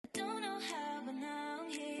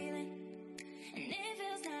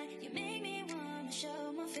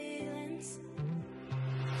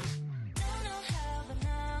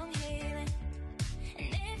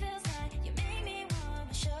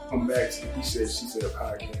Welcome back to the He Said, She Said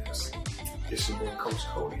podcast. It's your boy, Coach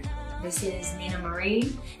Cody. This is Nina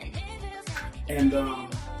Marie. And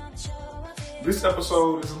this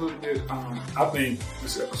episode is a little bit, I think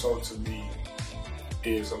this episode to me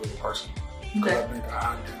is a little personal. Because I think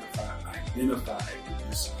I identified with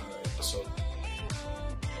this episode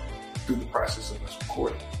through the process of us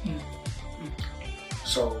recording. Mm-hmm.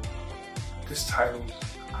 So, this title,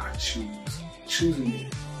 I Choosin Me.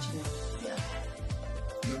 Yeah.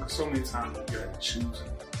 You know, so many times we get choosing.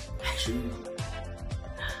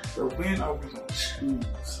 But when are we going to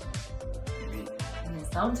choose me? And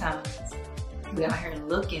sometimes we're out here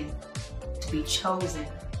looking to be chosen.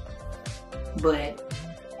 But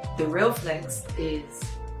the real flex is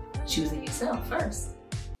choosing yourself first.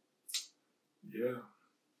 Yeah.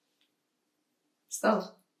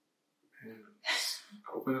 So. Man,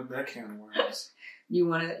 open up that can of worms. You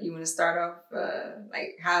wanna start off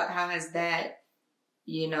like how has that,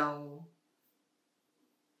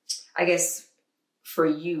 I guess for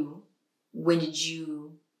you, when did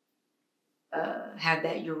you have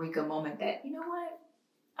that eureka moment that, you know what,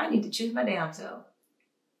 I need to choose my damn self?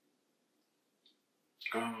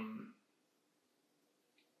 A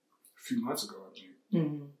few months ago, I think.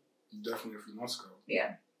 Mm-hmm. Definitely a few months ago.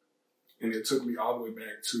 Yeah. And it took me all the way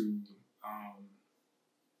back to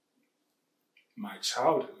my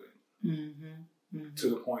childhood. Mm-hmm. Mm-hmm. To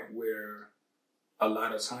the point where a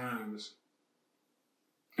lot of times,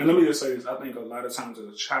 and let me just say this, I think a lot of times as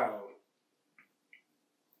a child,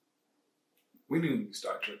 we didn't even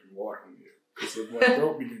start drinking water in here because the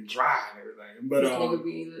throat be getting dry and everything. But this nigga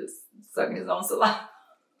be sucking his own saliva.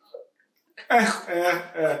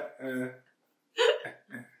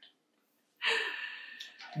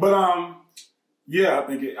 But yeah, I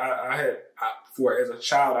think as a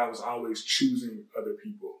child, I was always choosing other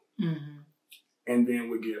people, mm-hmm. and then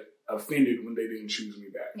would get offended when they didn't choose me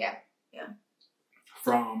back. Yeah, yeah.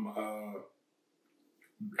 From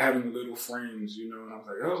having little friends, and I was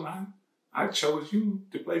like, oh man, I chose you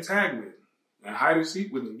to play tag with and hide and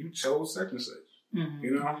seek with, and you chose such and such, mm-hmm.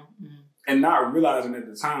 Mm-hmm. And not realizing at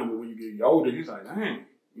the time, but when you get older, he's like, dang,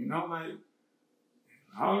 like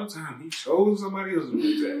all the time he chose somebody else to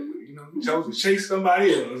play tag with. He chose to chase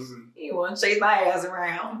somebody else. He want to chase my ass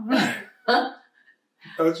around. Right.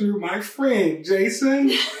 Thought you were my friend,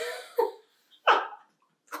 Jason.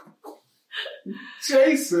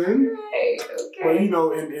 Jason. Right, okay.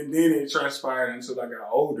 Well, and then it transpired until I got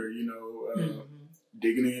older, mm-hmm.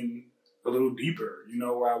 digging in a little deeper,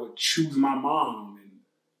 where I would choose my mom and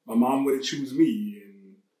my mom would choose me,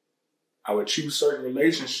 and I would choose certain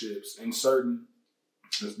relationships and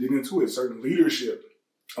let's dig into it, certain leadership.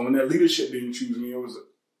 And when that leadership didn't choose me,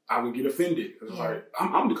 I would get offended. It was like,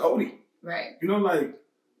 I'm Decoide. Right.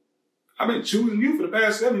 I've been choosing you for the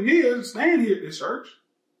past 7 years, staying here at this church,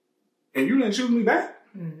 and you didn't choose me back.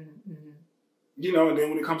 Mm-hmm, mm-hmm. And then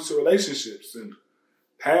when it comes to relationships and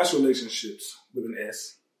past relationships with an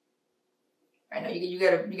S. I know you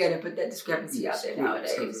gotta put that discrepancy out there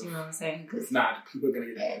nowadays. You know what I'm saying? People are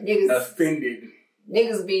gonna get offended.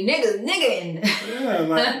 Niggas be niggaing.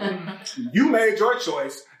 Yeah, you made your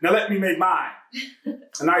choice. Now let me make mine.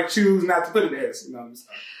 And I choose not to put an S.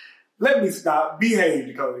 Let me stop. Behave,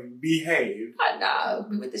 Decoide. Behave. Nah,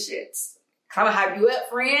 be with the shits. I'm gonna hype you up,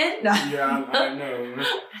 friend. No. Yeah, I know.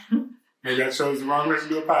 Maybe I chose the wrong person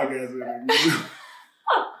to do a podcast with you.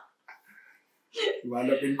 You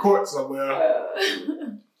wind up in court somewhere.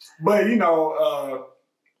 But,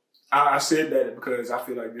 I said that because I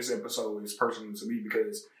feel like this episode is personal to me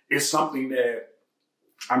because it's something that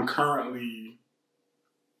I'm currently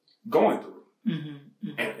going through. Mm-hmm,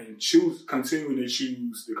 mm-hmm. And continuing to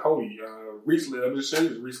choose Decoide. Recently, I'm just saying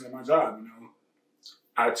this, recently at my job,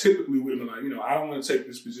 I typically would have been like, I don't want to take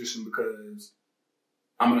this position because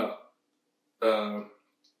I'm going to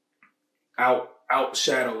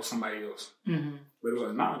outshadow somebody else. Mm-hmm. But it was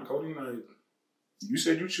like, nah, Decoide, you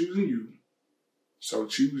said you're choosing you. So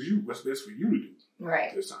choose you. What's best for you to do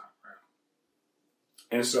right this time. Right?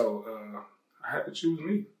 And so I had to choose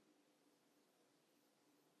me.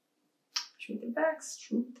 Truth and facts.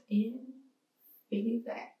 Truth in big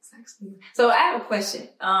facts. Actually. So I have a question.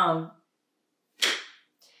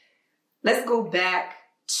 Let's go back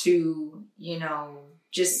to,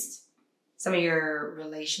 just some of your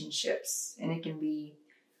relationships, and it can be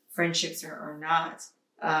friendships or not.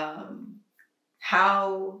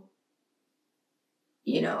 How,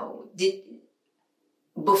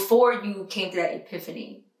 before you came to that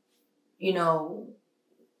epiphany,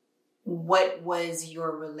 what was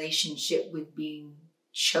your relationship with being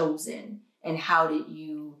chosen, and how did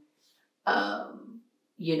you,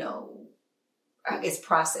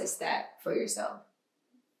 process that for yourself?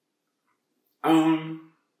 I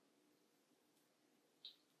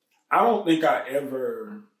don't think I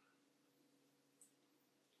ever,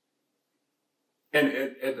 and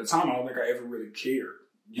at the time, I don't think I ever really cared.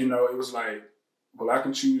 You know, it was like, well, I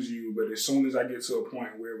can choose you, but as soon as I get to a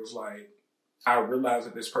point where it was like, I realized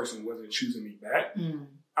that this person wasn't choosing me back,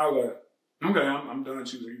 I was like, okay, I'm done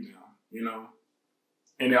choosing you now, you know?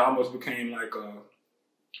 And it almost became like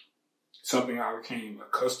something I became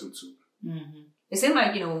accustomed to. Mm-hmm. It seemed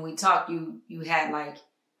like, when we talked, you had like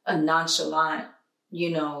a nonchalant,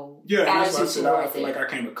 yeah, that's why I said I feel like I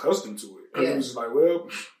came accustomed to it. Because it was just like, well,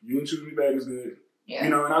 you and choosing me back is good. Yeah.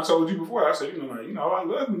 And I told you before, I said, I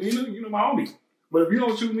love you, Nina, my homie. But if you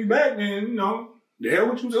don't choose me back, then, the hell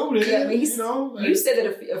what you doing? Yeah, you said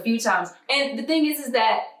it a few times. And the thing is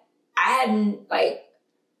that I hadn't,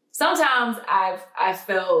 sometimes I've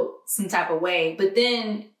felt some type of way, but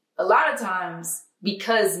then a lot of times,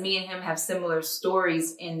 because me and him have similar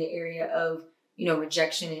stories in the area of,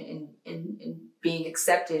 rejection and being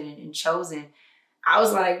accepted and chosen, I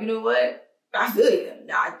was like, you know what? I feel you.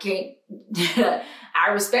 I can't, I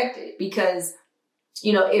respect it because,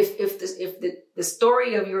 if the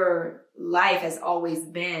story of your life has always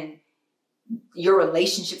been your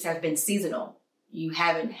relationships have been seasonal, you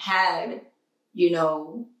haven't had,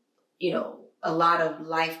 a lot of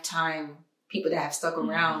lifetime people that have stuck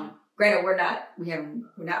around. Mm-hmm. Granted, we're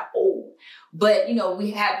not old, but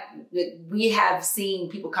we have seen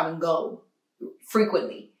people come and go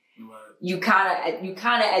frequently. Right. You kind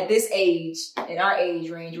of at this age, in our age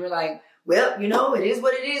range, we're like, well, it is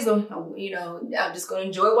what it is. I'm just gonna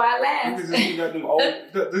enjoy while it lasts.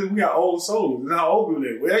 We got old souls. This is how old we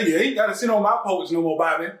live. Well, you ain't gotta sit on my porch no more,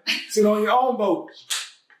 Bobby. Sit on your own boat.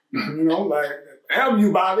 Damn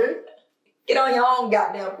you, Bobby. Get on your own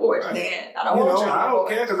goddamn porch, man. I don't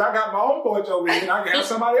care because I got my own porch over here and I can have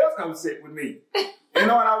somebody else come sit with me.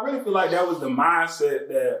 And I really feel like that was the mindset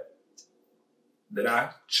that I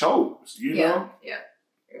chose, Yeah.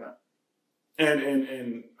 And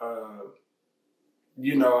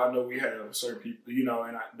I know we have certain people,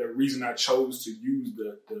 and the reason I chose to use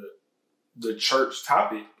the church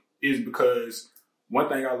topic is because one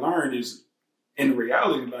thing I learned is in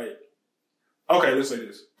reality, okay, let's say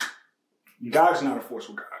this. God is not a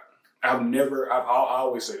forceful God. I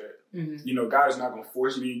always say that. Mm-hmm. God is not going to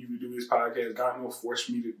force me and you to do this podcast. God won't force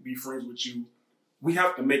me to be friends with you. We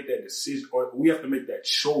have to make that decision, or we have to make that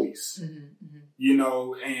choice,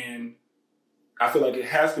 and I feel like it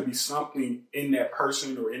has to be something in that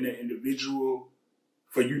person or in that individual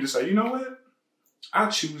for you to say, you know what? I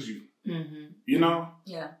choose you,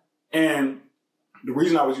 Yeah. And the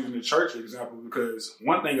reason I was using the church example, because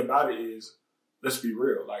one thing about it is, let's be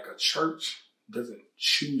real, a church doesn't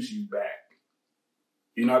choose you back.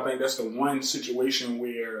 I think that's the one situation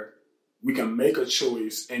where we can make a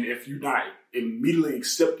choice, and if you're not immediately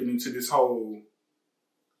accepted into this whole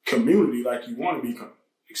community like you want to be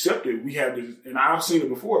accepted, we have this, and I've seen it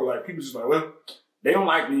before, people just well, they don't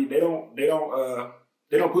like me, they don't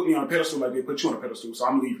put me on a pedestal like they put you on a pedestal, so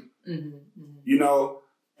I'm leaving. Mm-hmm.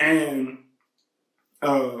 And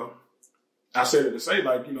I said it to say,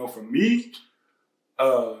 for me,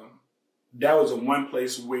 that was the one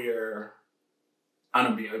place where,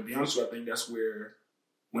 I'll be honest with you, I think that's where,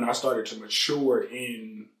 when I started to mature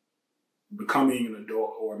in becoming an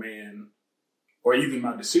adult or a man, or even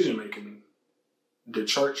my decision making, the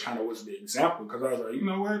church kind of was the example, because I was like, you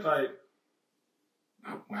know what, I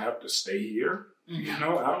don't have to stay here. Mm-hmm. I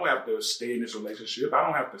don't have to stay in this relationship. I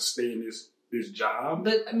don't have to stay in this job.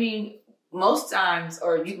 But most times,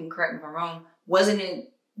 or you can correct me if I'm wrong, wasn't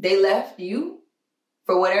it they left you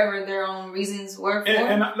for whatever their own reasons were for?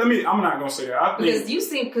 And I'm not going to say that.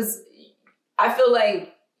 Because I feel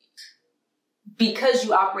like because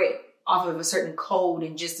you operate off of a certain code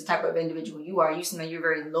and just the type of individual you are, you seem like you're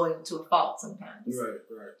very loyal to a fault sometimes. Right.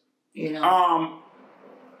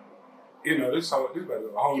 This is a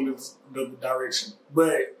whole new direction.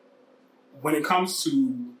 But when it comes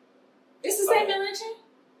to... It's the same direction?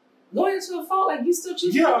 Loyal to a fault? You still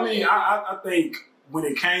choose? Yeah, I think when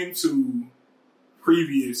it came to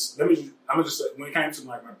previous... I'm going to just say, when it came to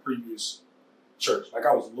my previous church, I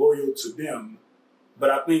was loyal to them, but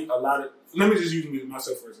I think a lot of... Let me just use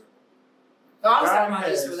myself for example. I was talking about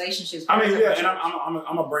just relationships. And I'm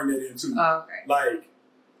going to bring that in too. Oh, okay.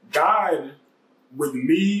 God, with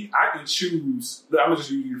me, I can choose... I'm going to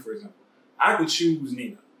just use you for example. I can choose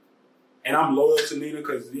Nina. And I'm loyal to Nina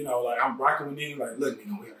because, I'm rocking with Nina. Look,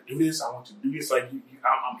 Nina, we got to do this. I want you to do this.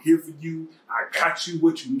 I'm here for you. I got you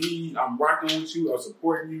what you need. I'm rocking with you. I'm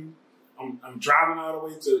supporting you. I'm driving all the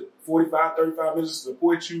way to 45, 35 minutes to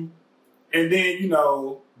support you. And then,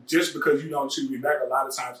 just because you don't choose me back, a lot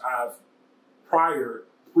of times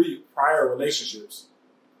prior relationships,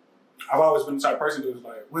 I've always been the type of person that was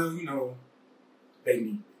like, well, you know, they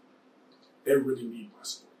need me. They really need my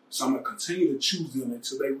support. So I'm going to continue to choose them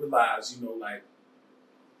until they realize, you know, like,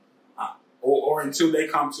 or until they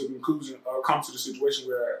come to the conclusion or come to the situation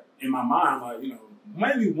where in my mind, I'm like, you know,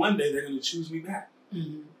 maybe one day they're going to choose me back.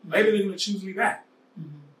 Mm-hmm. Maybe they're going to choose me back.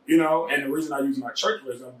 Mm-hmm. You know, and the reason I use my church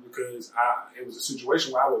was because it was a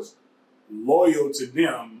situation where I was loyal to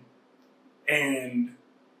them and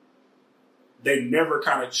they never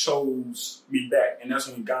kind of chose me back. And that's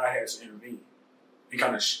when God has to intervene and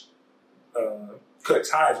kind of cut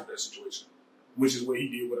ties with that situation, which is what he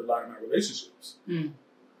did with a lot of my relationships. Mm.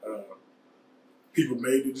 People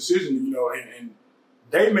made the decision, you know, and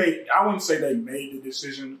they made, I wouldn't say they made the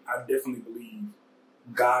decision. I definitely believe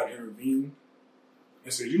God intervened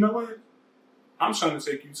and said, you know what? I'm trying to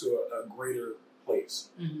take you to a greater place.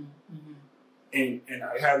 Mm-hmm. Mm-hmm. And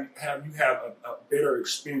I have you have a better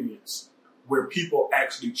experience where people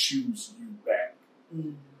actually choose you back.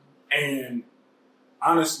 Mm-hmm. And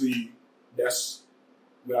honestly, that's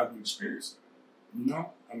what I've been experiencing. You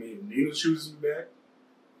know? I mean, Nina chooses me back.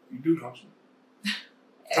 You do, don't you?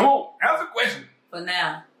 Come on, ask a question. For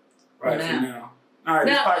now. Right, for now. All right,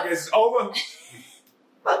 this podcast is over.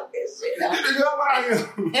 Fuck this shit. No.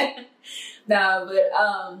 No, but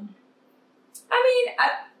I mean,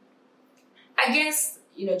 I guess,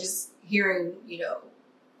 you know, just hearing, you know,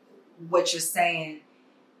 what you're saying,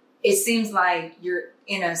 it seems like you're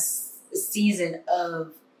in a season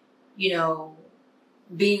of, you know,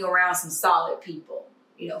 being around some solid people,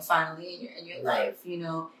 you know, finally in your life, you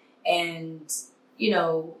know, and, you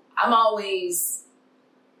know, I'm always,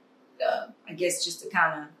 I guess just to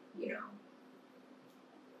kind of, you know,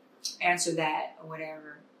 answer that or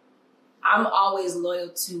whatever. I'm always loyal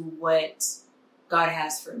to what God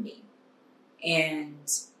has for me.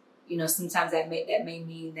 And, you know, sometimes that may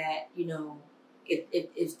mean that, you know,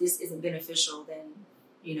 if this isn't beneficial, then,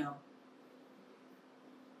 you know,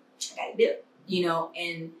 I gotta do it, you know,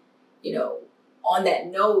 and, you know, on that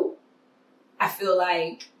note, I feel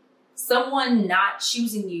like someone not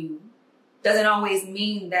choosing you doesn't always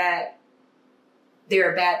mean that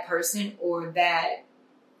they're a bad person or that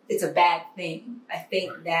it's a bad thing. I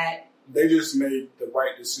think that they just made the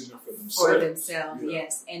right decision for themselves. Yeah.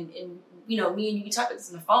 Yes. And you know, me and you talked about this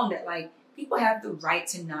on the phone that like people have the right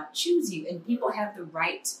to not choose you and people have the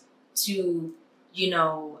right to, you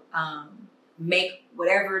know, make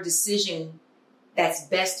whatever decision that's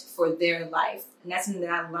best for their life. And that's something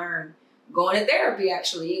that I learned going to therapy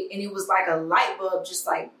actually. And it was like a light bulb just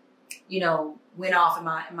like, you know, went off in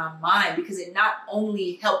my mind because it not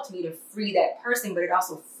only helped me to free that person, but it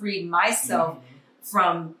also freed myself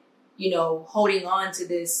from, you know, holding on to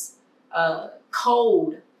this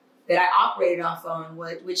code that I operated off on,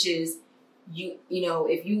 which is you know,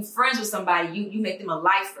 if you friends with somebody, you make them a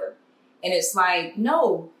lifer. And it's like,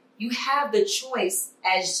 no, you have the choice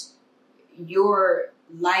as your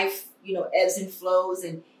life, you know, ebbs and flows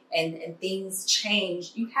and things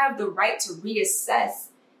change. You have the right to reassess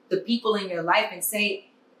the people in your life and say,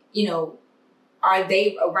 you know, are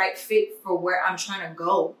they a right fit for where I'm trying to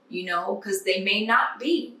go? You know, because they may not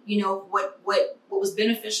be. You know, what was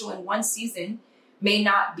beneficial in one season may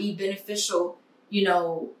not be beneficial, you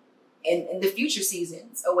know, in the future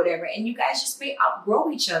seasons or whatever. And you guys just may outgrow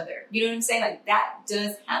each other. You know what I'm saying? Like that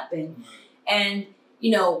does happen. And,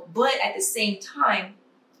 you know, but at the same time,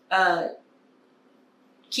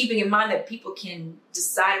 keeping in mind that people can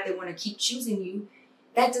decide if they want to keep choosing you,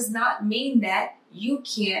 that does not mean that you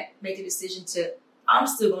can't make a decision to, I'm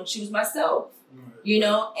still going to choose myself, you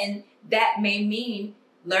know, and that may mean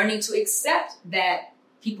learning to accept that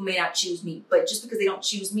people may not choose me, but just because they don't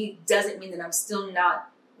choose me doesn't mean that I'm still not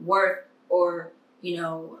worth or, you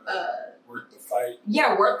know, worth the fight.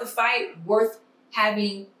 Yeah, worth the fight, worth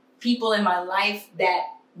having people in my life that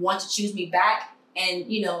want to choose me back.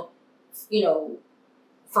 And, you know,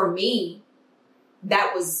 for me,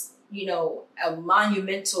 that was, you know, a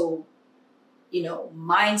monumental, you know,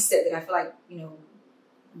 mindset that I feel like, you know,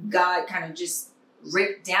 God kind of just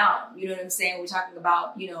ripped down. You know what I'm saying? We're talking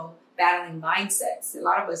about, you know, battling mindsets. A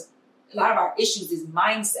lot of our issues is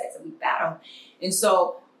mindsets that we battle. And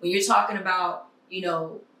so when you're talking about, you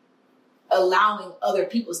know, allowing other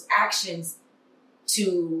people's actions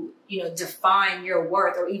to, you know, define your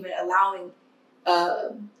worth or even allowing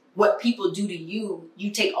what people do to you,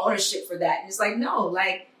 you take ownership for that. And it's like, no,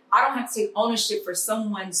 like, I don't have to take ownership for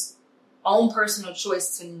someone's own personal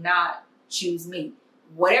choice to not choose me.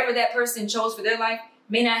 Whatever that person chose for their life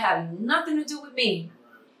may not have nothing to do with me.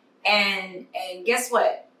 And guess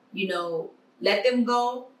what? You know, let them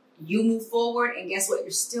go. you move forward, and guess what?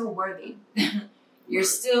 You're still worthy. You're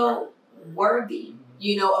still worthy,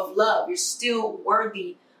 of love. You're still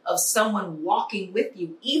worthy of someone walking with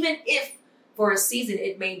you, even if for a season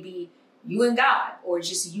it may be you and God or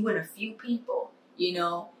just you and a few people.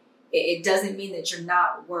 It doesn't mean that you're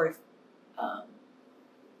not worth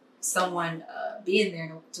someone being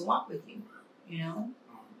there to walk with you.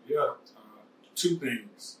 Two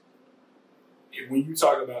things. When you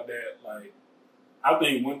talk about that, like, I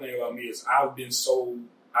think one thing about me is I've become so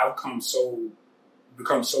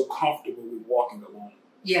comfortable with walking alone.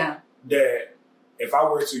 Yeah. That if I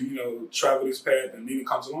were to, travel this path and Nina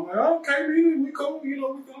comes along, like, oh, okay, Nina, we cool,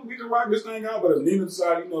 we can rock this thing out. But if Nina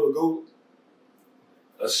decides, to go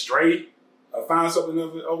astray or find something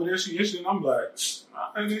over there she interested in, I'm like,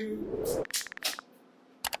 all right, nigga.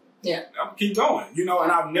 Yeah. I'm keep going, and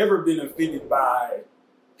I've never been offended by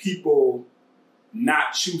people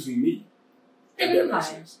not choosing me. If that makes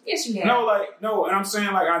sense. Yes, you have. No, and I'm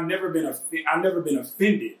saying, like, I've never been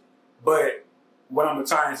offended, but what I'm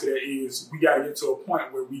tying to that is we got to get to a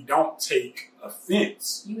point where we don't take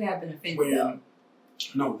offense. You have been offended, though.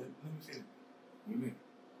 No, let me say it.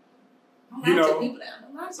 Don't lie to people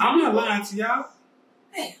now. I'm not lying to y'all.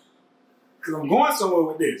 Damn. Because I'm going somewhere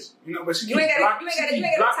with this. But she keeps blocking my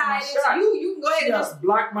shot. You can go ahead and just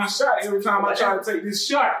block my shot every time I try to take this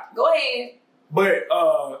shot. Go ahead. But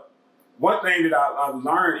one thing that I've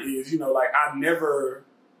learned is,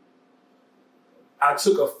 I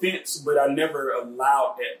took offense, but I never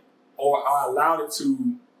allowed that, or I allowed it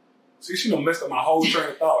to. See, she done messed up my whole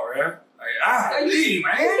train of thought, right? Like,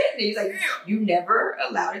 man. He's like, you never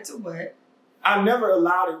allowed it to what? I never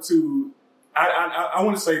allowed it to. I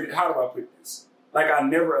want to say, how do I put this? Like, I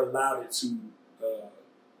never allowed it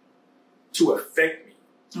to affect me.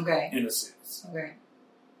 Okay. In a sense. Okay.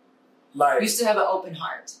 Like, you still have an open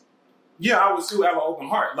heart. Yeah, I would still have an open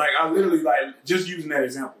heart. Like, I literally, like, just using that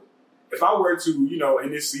example. If I were to,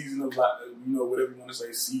 in this season of, like, whatever you want to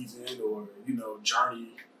say, season or,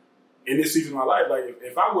 journey, in this season of my life, like,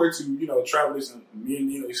 if I were to, travel this and me and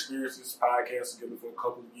Nina experience this podcast together for a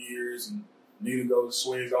couple of years and Nina goes,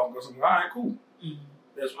 sways off and goes something, all right, cool. Mm-hmm.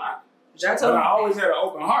 That's fine. But I always had an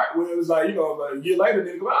open heart where it was like, a year later,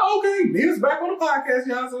 Nina goes, oh, okay, Nina's back on the podcast,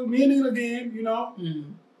 y'all, so me and Nina again,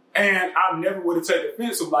 Mm-hmm. And I never would have taken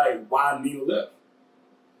offense of, like, why Nina left.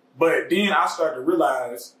 But then I started to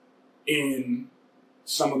realize in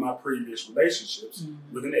some of my previous relationships,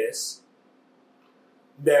 mm-hmm. with an S,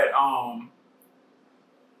 that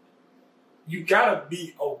you gotta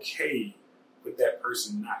be okay with that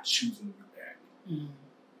person not choosing you back. Mm-hmm.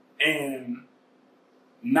 And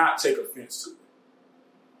not take offense to it.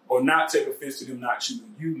 Or not take offense to them not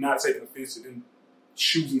choosing you, not taking offense to them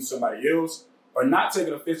choosing somebody else, or not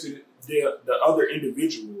taking offense to the other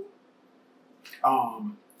individual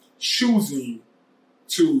choosing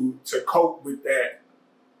to cope with that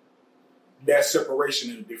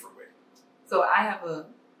separation in a different way. So I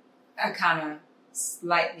kind of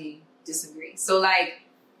slightly disagree. So, like,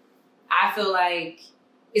 I feel like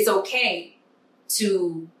it's okay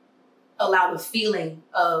to allow the feeling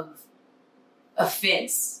of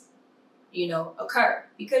offense, occur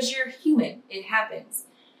because you're human. It happens.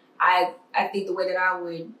 I think the way that I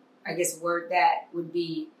would, I guess, word that would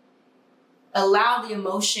be allow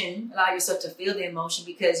yourself to feel the emotion,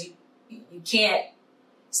 because you can't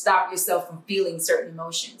stop yourself from feeling certain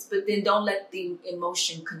emotions, but then don't let the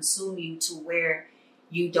emotion consume you to where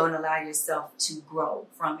you don't allow yourself to grow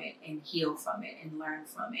from it and heal from it and learn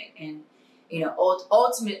from it. And,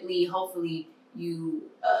 ultimately, hopefully you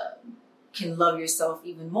can love yourself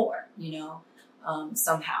even more,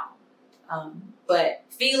 somehow. But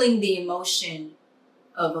feeling the emotion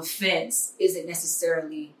of offense isn't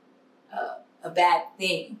necessarily a bad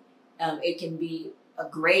thing. It can be a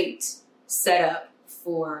great setup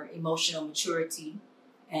for emotional maturity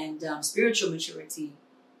and spiritual maturity,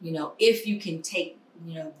 if you can take,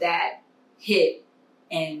 that hit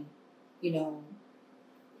and,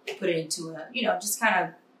 put it into a, just kind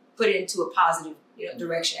of put it into a positive,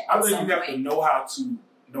 direction. I think you have to know how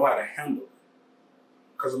to handle it.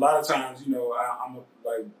 Because a lot of times, I'm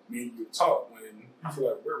like me and you talk when I feel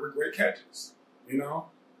like we're great catches,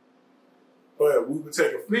 But we would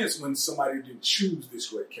take offense when somebody didn't choose this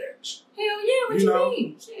great catch. Hell yeah, what you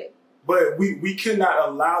mean? Shit. But we cannot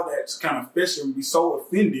allow that to kind of fester and be so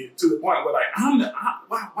offended to the point where, like,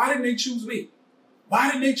 why didn't they choose me?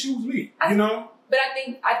 Why didn't they choose me? But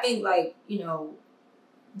I think like,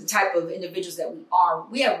 the type of individuals that we are,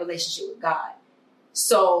 we have a relationship with God.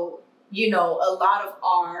 So, a lot of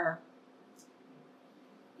our,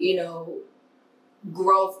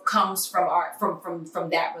 growth comes from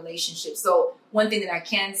that relationship. So one thing that I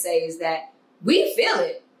can say is that we feel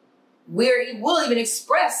it. We'll even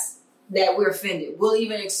express that we're offended. We'll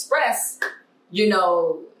even express,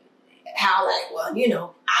 how like, well,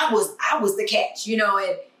 I was the catch, and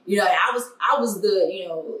I was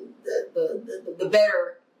the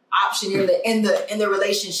better option in the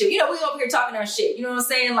relationship. We over here talking our shit. You know what I'm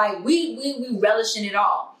saying? Like we relish in it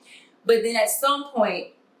all. But then at some point,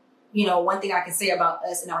 one thing I can say about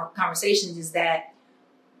us in our conversations is that,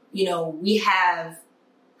 we have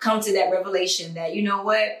come to that revelation that,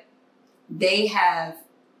 what? They have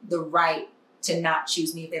the right to not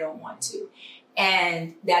choose me if they don't want to.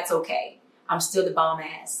 And that's okay. I'm still the bomb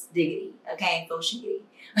ass diggity. Okay. Faux shiggity.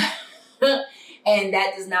 And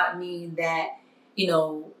that does not mean that,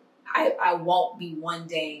 I won't be one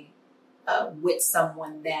day with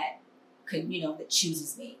someone that could, that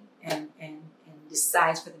chooses me and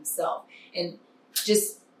decides for themselves. And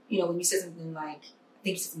just, when you said something like, I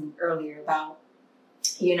think you said something earlier about,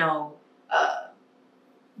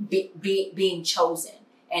 being chosen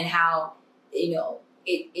and how,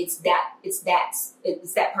 it's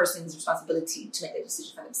that person's responsibility to make that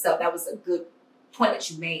decision for themselves. That was a good point that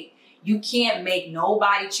you made. You can't make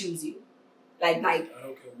nobody choose you. Like I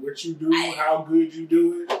don't care what you do, how good you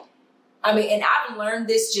do it. I mean, and I've learned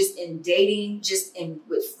this just in dating,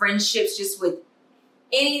 with friendships, just with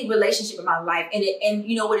any relationship in my life. And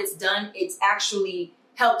you know what it's done? It's actually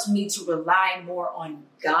helped me to rely more on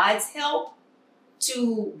God's help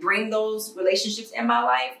to bring those relationships in my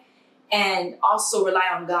life, and also rely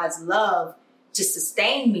on God's love to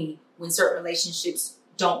sustain me when certain relationships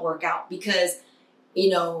don't work out. Because,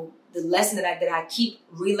 the lesson that I keep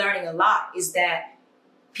relearning a lot is that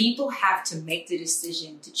people have to make the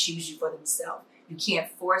decision to choose you for themselves. You can't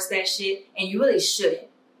force that shit, and you really shouldn't.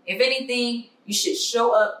 If anything, you should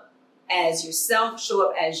show up as yourself, show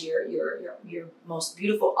up as your most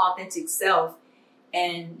beautiful, authentic self.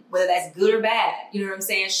 And whether that's good or bad, you know what I'm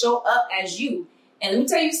saying? Show up as you. And let me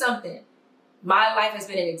tell you something. My life has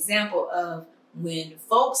been an example of when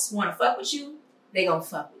folks want to fuck with you, they gonna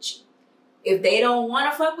fuck with you. If they don't want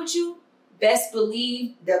to fuck with you, best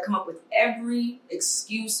believe they'll come up with every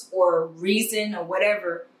excuse or reason or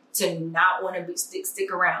whatever to not want to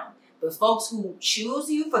stick around. But folks who choose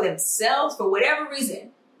you for themselves, for whatever reason,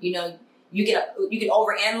 you can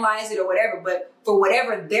overanalyze it or whatever, but for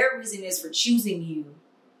whatever their reason is for choosing you,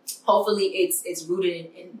 hopefully it's rooted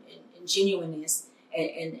in genuineness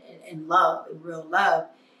and love, and real love.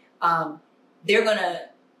 They're gonna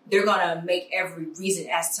make every reason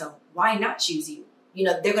as to why not choose you.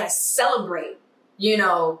 They're gonna celebrate,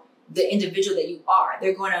 the individual that you are.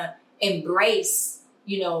 They're gonna embrace,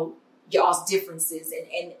 y'all's differences,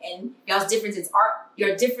 and y'all's differences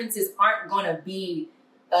aren't gonna be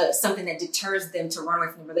something that deters them to run away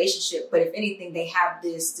from the relationship. But if anything, they have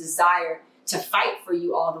this desire to fight for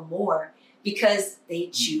you all the more because they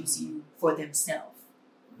choose you for themselves.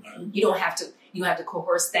 You don't have to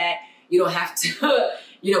coerce that. You don't have to,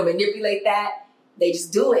 manipulate that. They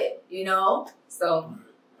just do it, So.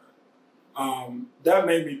 That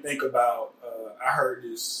made me think about, I heard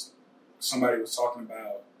this, somebody was talking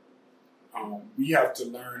about, we have to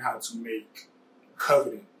learn how to make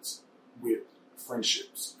covenants with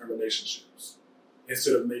friendships and relationships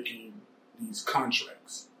instead of making these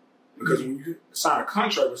contracts. Because when you sign a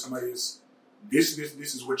contract with somebody, it's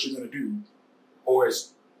this is what you're going to do, or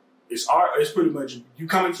it's pretty much you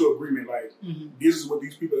come into agreement like this is what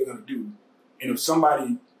these people are going to do, and if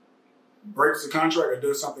somebody breaks the contract or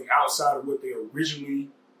does something outside of what they originally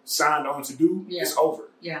signed on to do, it's over.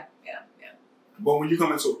 Yeah. But when you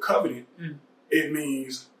come into a covenant, it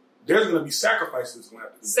means there's going to be sacrifices going to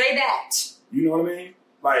have to be. Say that. You know what I mean?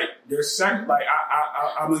 Like there's I'm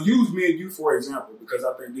gonna use me and you for example because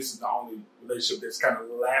I think this is the only relationship that's kind of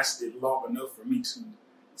lasted long enough for me to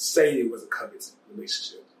say it was a covenant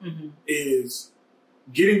relationship. Is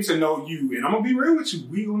getting to know you, and I'm gonna be real with you.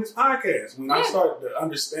 We on this podcast, when I started to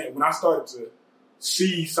understand, when I started to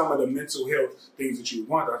see some of the mental health things that you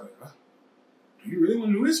want, I was like, do you really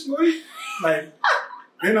want to do this, boy? Like,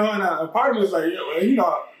 and a part of me was like,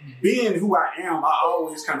 being who I am, I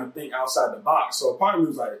always kind of think outside the box. So a part of me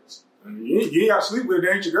was like, you ain't got to sleep with it,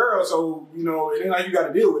 they ain't your girl, so, it ain't like you got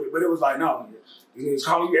to deal with it. But it was like, no, it's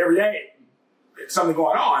calling you every day. There's something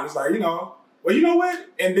going on. It's like, well, you know what?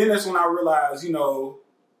 And then that's when I realized,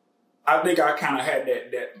 I think I kind of had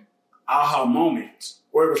that aha moment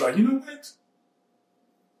where it was like, you know what?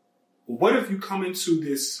 What if you come into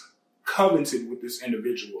this covenanted with this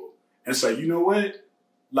individual and say, you know what?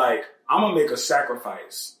 Like, I'm going to make a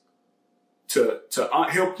sacrifice to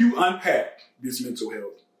help you unpack this mental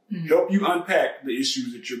health, help you unpack the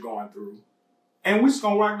issues that you're going through. and we just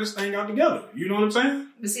gonna rock this thing out together. You know what I'm saying?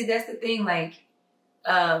 But see, that's the thing, like,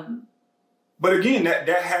 but again, that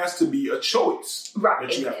has to be a choice. Right.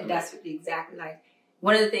 That you have to and that's exactly like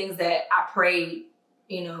one of the things that I prayed,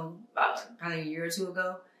 probably a year or two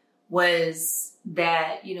ago, was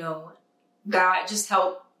that, God just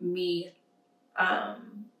helped me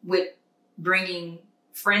with bringing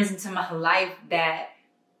friends into my life that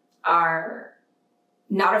are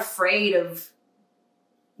not afraid of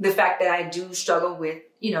the fact that I do struggle with,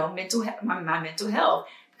 mental health, my mental health,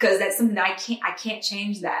 because that's something that I can't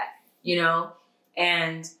change that,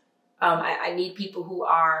 and I need people who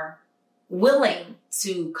are willing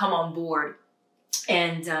to come on board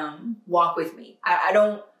and walk with me. I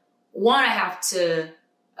don't want to have to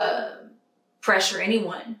pressure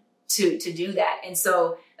anyone to do that. And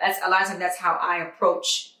so that's a lot of times that's how I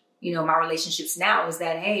approach, my relationships now, is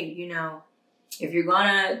that, hey, if you're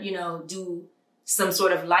gonna, do some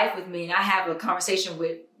sort of life with me, and I have a conversation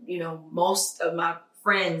with, most of my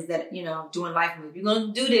friends that, doing life with me, if you're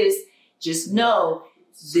gonna do this, just know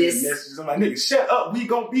this. I'm like, nigga, shut up. We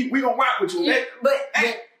gonna rock with you. Yeah, but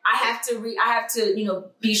I have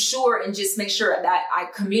to, be sure and just make sure that I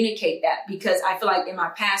communicate that, because I feel like in my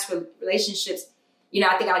past relationships,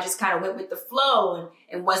 I think I just kind of went with the flow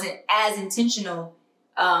and wasn't as intentional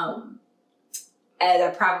as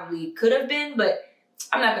I probably could have been. But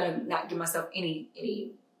I'm not gonna not give myself any,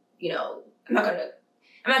 I'm not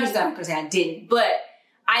gonna say I didn't, but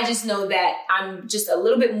I just know that I'm just a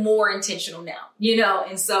little bit more intentional now,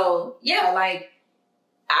 and so yeah, like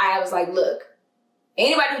I was like, look,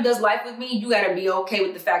 anybody who does life with me, you gotta be okay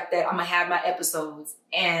with the fact that I'm gonna have my episodes.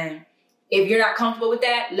 And if you're not comfortable with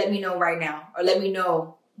that, let me know right now, or let me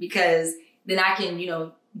know, because then I can,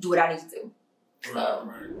 do what I need to do.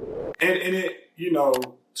 Right. And it,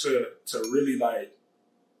 to really like,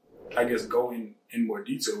 I guess go in more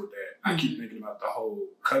detail with that, I keep thinking about the whole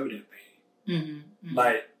covenant thing. Mm-hmm.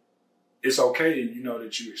 Like, it's okay,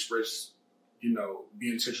 that you express, be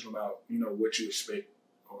intentional about, what you expect,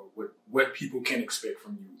 or what people can expect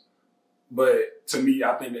from you. But to me,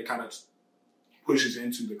 I think that kind of pushes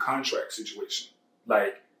into the contract situation.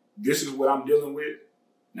 Like, this is what I'm dealing with.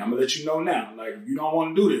 Now I'm gonna let you know now. Like, if you don't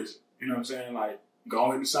want to do this, you know what I'm saying? Like, go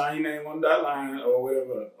ahead and sign your name on that line or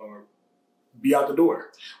whatever, or be out the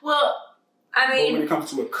door. Well, I mean, but when it comes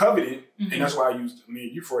to a covenant, and that's why I used me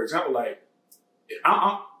and you, for example, like,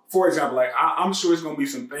 I'm sure it's going to be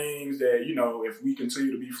some things that, if we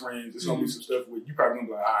continue to be friends, it's going to be some stuff where you probably going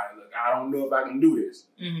to be like, all right, look, I don't know if I can do this.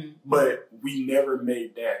 But we never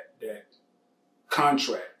made that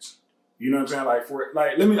contract. You know what I'm saying?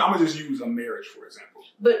 I'm going to just use a marriage, for example.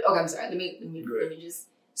 But, okay, I'm sorry. Let me just,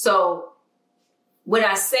 so when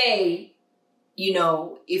I say,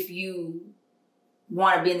 if you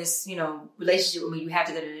want to be in this, relationship with me, you have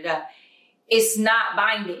to it's not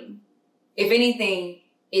binding. If anything,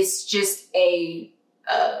 it's just me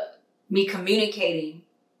communicating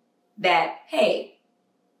that, hey,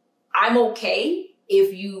 I'm okay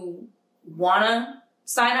if you want to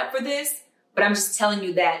sign up for this, but I'm just telling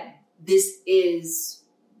you that this is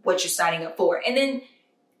what you're signing up for. And then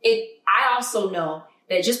I also know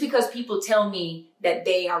that just because people tell me that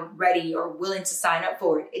they are ready or willing to sign up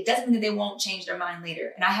for it, it doesn't mean that they won't change their mind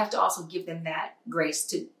later. And I have to also give them that grace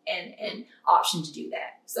to and option to do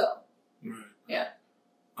that. So, right. Yeah.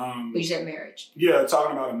 But you said marriage. Yeah,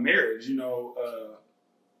 talking about a marriage,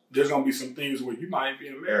 there's going to be some things where you might be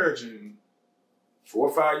in a marriage and 4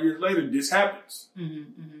 or 5 years later, this happens. Are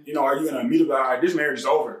you going to immediately, all right, this marriage is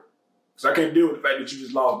over? Because I can't deal with the fact that you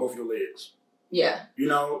just lost both your legs. Yeah.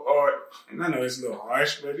 Or, and I know it's a little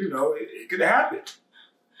harsh, but, it could happen.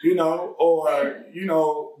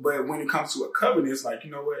 But when it comes to a covenant, it's like,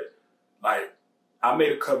 you know what? Like, I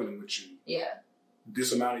made a covenant with you. Yeah.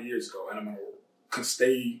 This amount of years ago, and I'm going to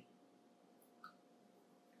stay,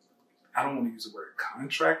 I don't want to use the word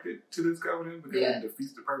contracted to this covenant, because it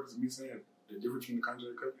defeats the purpose of me saying the difference between the contract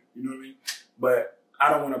and covenant. You know what I mean? But I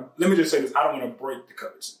don't want to, let me just say this, I don't want to break the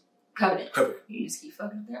covenant. Covenant. You just keep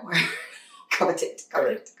fucking up that word.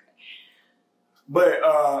 Covenant. But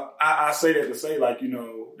I say that to say, like,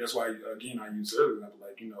 that's why, again, I use the other example.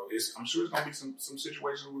 Like, I'm sure it's going to be some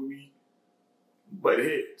situations where we butt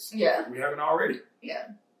heads. Yeah. Like we haven't already. Yeah.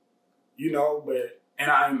 But,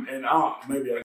 maybe I